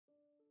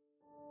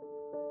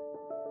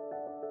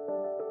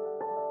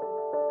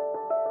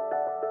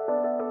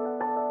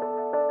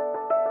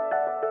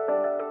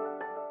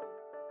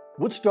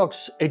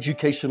Woodstock's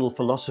educational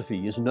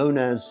philosophy is known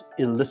as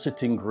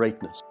eliciting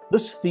greatness.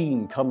 This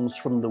theme comes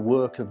from the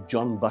work of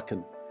John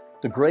Buchan,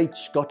 the great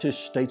Scottish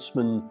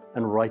statesman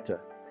and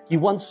writer. He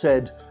once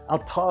said, "Our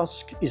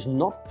task is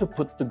not to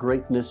put the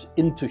greatness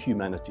into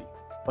humanity,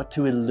 but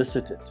to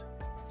elicit it,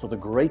 for the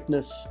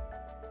greatness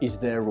is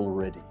there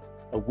already."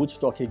 A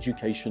Woodstock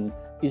education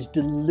is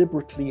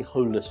deliberately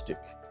holistic,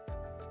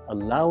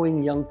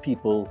 allowing young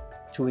people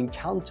to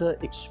encounter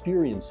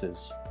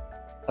experiences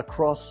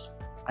across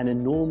an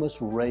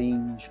enormous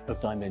range of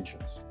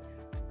dimensions.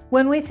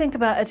 When we think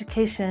about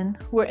education,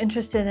 we're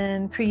interested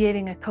in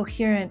creating a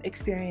coherent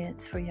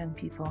experience for young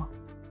people.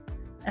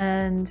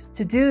 And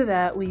to do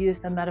that, we use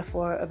the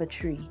metaphor of a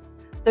tree.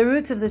 The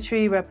roots of the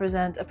tree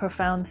represent a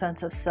profound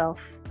sense of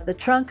self. The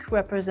trunk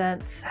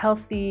represents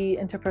healthy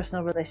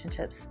interpersonal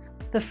relationships.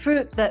 The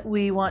fruit that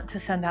we want to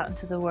send out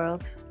into the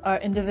world are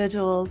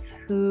individuals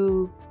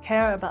who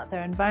care about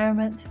their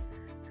environment,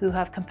 who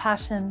have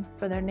compassion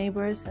for their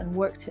neighbors and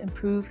work to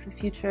improve the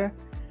future,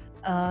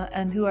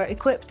 and who are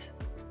equipped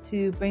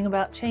to bring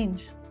about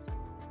change.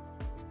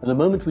 And the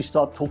moment we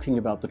start talking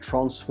about the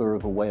transfer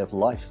of a way of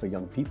life for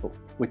young people,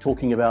 we're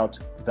talking about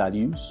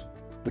values,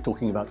 we're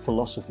talking about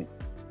philosophy,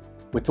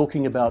 we're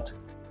talking about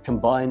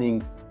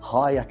combining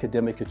high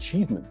academic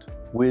achievement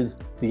with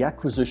the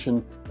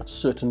acquisition of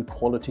certain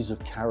qualities of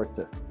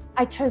character.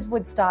 I chose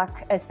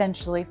Woodstock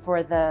essentially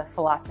for the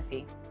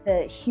philosophy.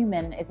 The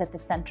human is at the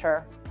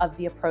center of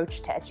the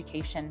approach to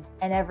education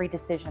and every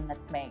decision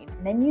that's made.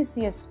 And then you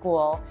see a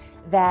school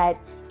that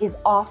is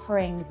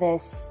offering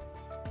this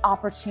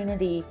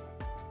opportunity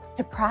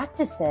to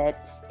practice it.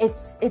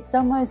 It's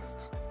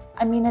almost,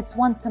 it's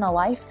once in a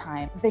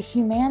lifetime. The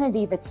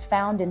humanity that's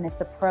found in this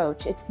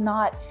approach, it's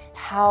not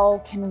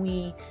how can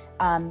we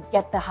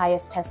get the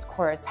highest test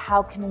scores,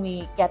 how can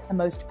we get the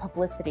most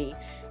publicity.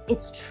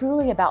 It's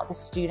truly about the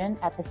student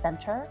at the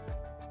center.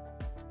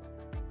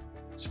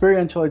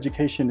 Experiential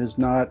education is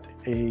not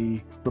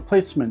a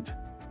replacement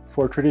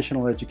for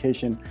traditional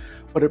education,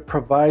 but it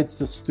provides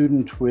the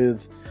student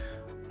with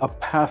a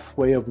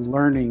pathway of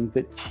learning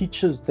that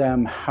teaches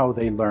them how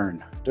they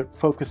learn. It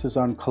focuses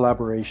on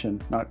collaboration,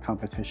 not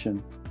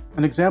competition.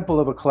 An example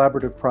of a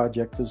collaborative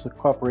project is a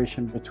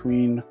cooperation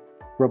between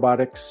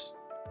robotics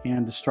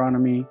and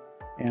astronomy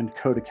and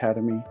Code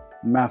Academy,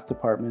 math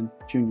department,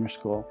 junior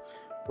school,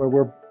 where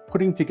we're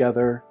putting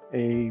together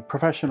a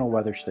professional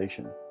weather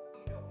station.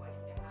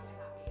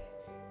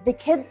 The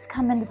kids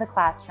come into the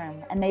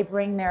classroom and they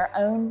bring their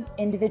own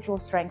individual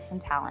strengths and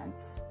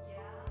talents.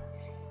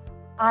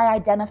 I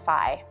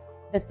identify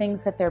the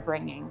things that they're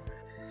bringing,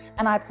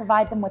 and I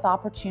provide them with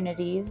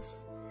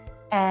opportunities,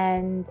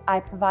 and I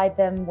provide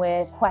them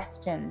with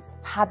questions,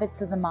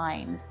 habits of the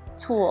mind,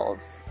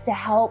 tools to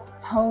help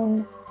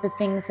hone the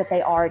things that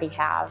they already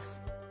have.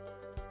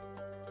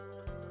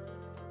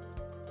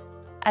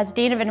 As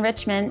Dean of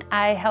Enrichment,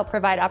 I help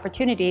provide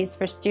opportunities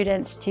for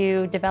students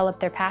to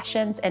develop their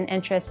passions and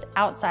interests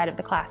outside of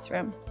the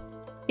classroom.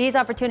 These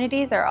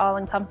opportunities are all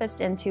encompassed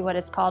into what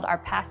is called our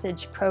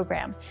Passage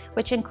program,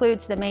 which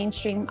includes the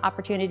mainstream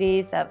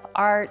opportunities of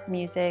art,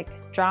 music,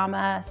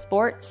 drama,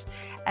 sports,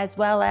 as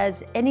well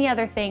as any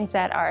other things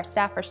that our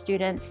staff or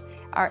students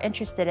are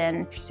interested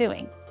in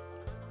pursuing.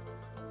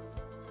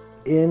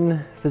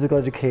 In physical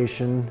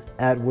education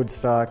at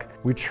Woodstock,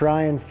 we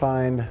try and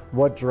find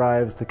what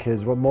drives the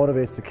kids, what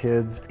motivates the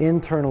kids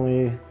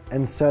internally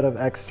instead of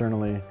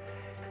externally.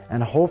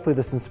 And hopefully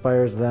this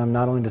inspires them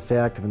not only to stay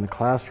active in the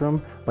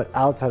classroom, but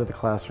outside of the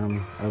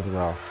classroom as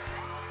well.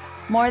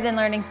 More than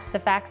learning the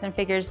facts and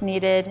figures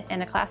needed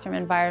in a classroom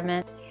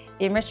environment,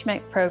 the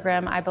enrichment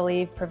program, I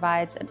believe,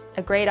 provides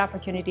a great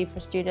opportunity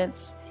for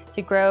students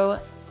to grow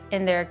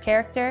in their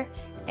character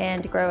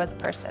and to grow as a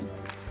person.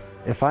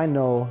 If I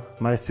know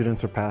my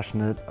students are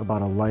passionate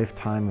about a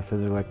lifetime of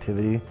physical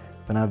activity,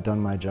 then I've done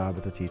my job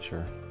as a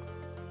teacher.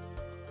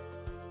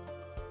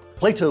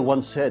 Plato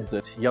once said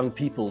that young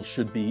people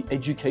should be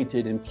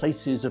educated in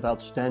places of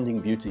outstanding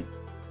beauty,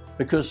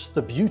 because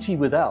the beauty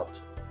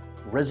without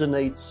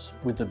resonates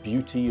with the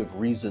beauty of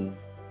reason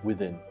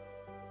within.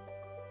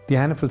 The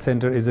Hannaford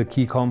Center is a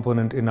key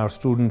component in our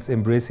students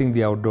embracing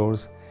the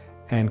outdoors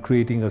and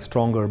creating a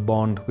stronger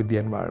bond with the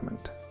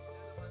environment.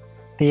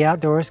 The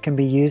outdoors can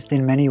be used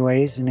in many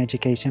ways in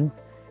education.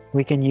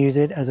 We can use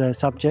it as a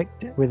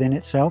subject within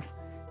itself.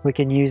 We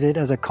can use it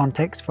as a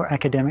context for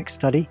academic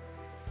study,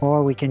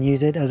 or we can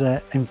use it as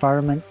an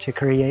environment to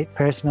create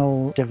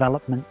personal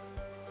development.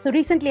 So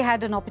recently I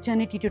had an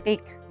opportunity to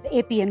take the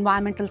AP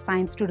Environmental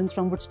Science students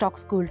from Woodstock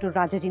School to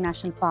Rajaji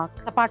National Park.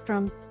 Apart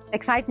from the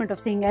excitement of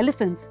seeing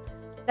elephants,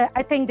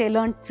 I think they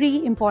learned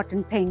three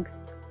important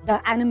things.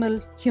 The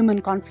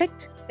animal-human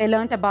conflict. They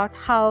learned about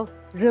how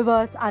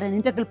rivers are an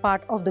integral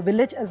part of the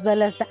village as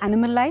well as the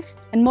animal life,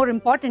 and more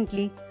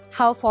importantly,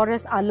 how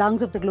forests are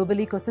lungs of the global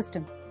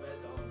ecosystem.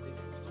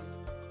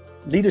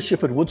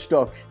 Leadership at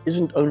Woodstock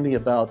isn't only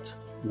about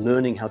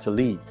learning how to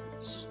lead,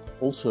 it's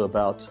also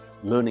about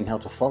learning how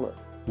to follow,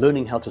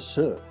 learning how to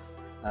serve.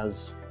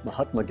 As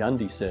Mahatma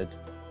Gandhi said,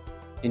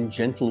 in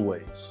gentle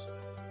ways,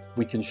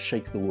 we can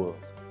shake the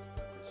world.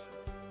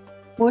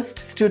 Most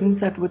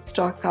students at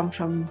Woodstock come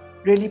from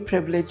really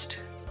privileged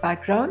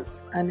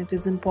backgrounds, and it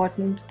is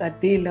important that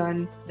they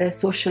learn their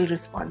social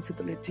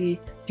responsibility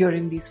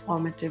during these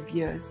formative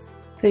years.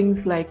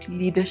 Things like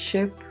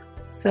leadership,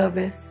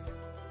 service,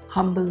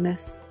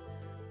 humbleness.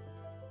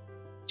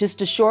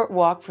 Just a short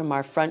walk from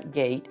our front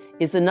gate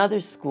is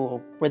another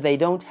school where they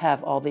don't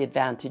have all the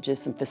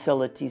advantages and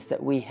facilities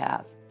that we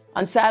have.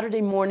 On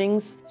Saturday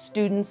mornings,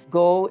 students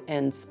go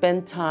and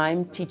spend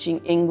time teaching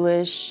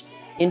English,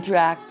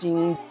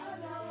 interacting,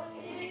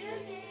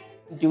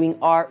 doing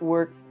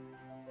artwork,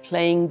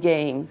 playing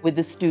games with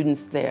the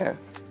students there.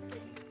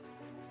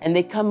 And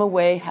they come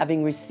away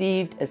having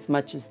received as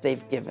much as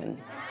they've given.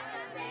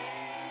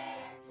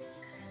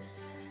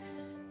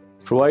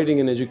 Providing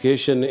an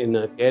education in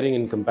a caring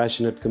and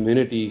compassionate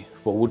community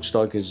for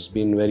Woodstock has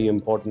been very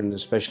important, and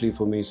especially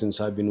for me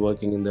since I've been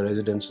working in the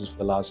residences for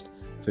the last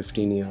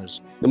 15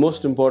 years. The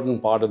most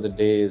important part of the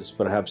day is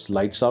perhaps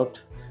lights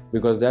out,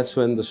 because that's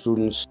when the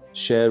students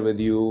share with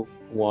you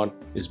what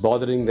is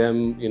bothering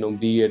them,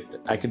 be it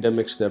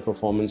academics, their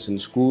performance in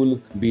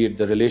school, be it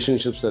the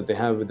relationships that they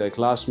have with their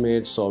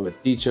classmates or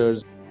with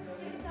teachers.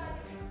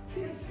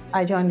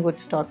 I joined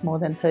Woodstock more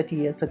than 30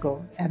 years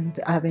ago, and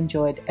I've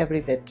enjoyed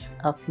every bit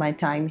of my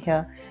time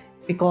here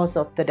because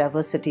of the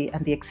diversity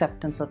and the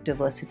acceptance of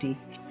diversity.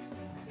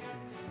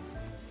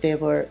 There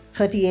were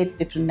 38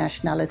 different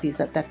nationalities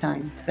at that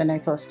time when I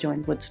first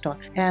joined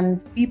Woodstock,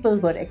 and people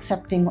were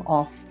accepting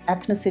of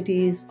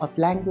ethnicities, of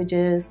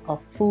languages,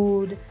 of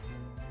food.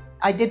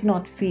 I did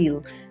not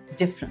feel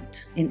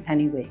different in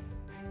any way.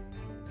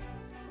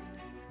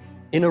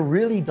 In a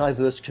really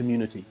diverse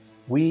community,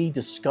 we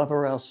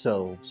discover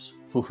ourselves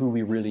for who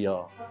we really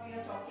are.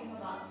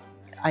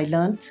 I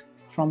learned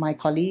from my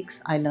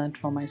colleagues, I learned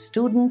from my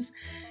students,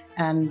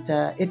 and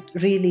it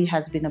really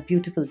has been a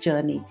beautiful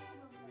journey.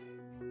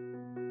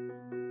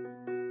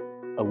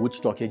 A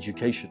Woodstock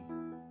education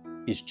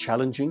is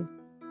challenging,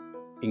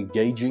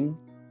 engaging,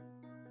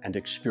 and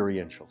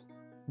experiential.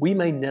 We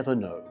may never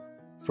know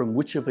from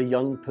which of a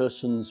young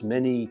person's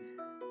many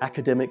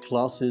academic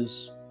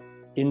classes,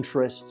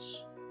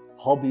 interests,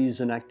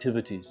 hobbies, and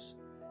activities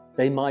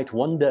they might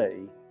one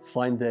day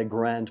find their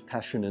grand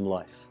passion in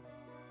life.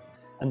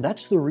 And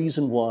that's the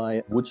reason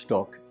why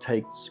Woodstock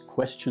takes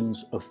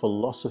questions of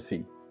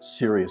philosophy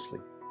seriously.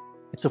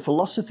 It's a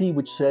philosophy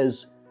which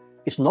says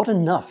it's not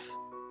enough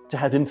to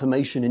have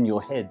information in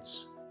your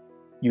heads.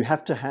 You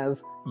have to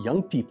have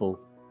young people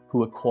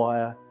who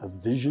acquire a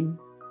vision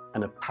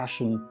and a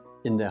passion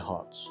in their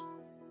hearts.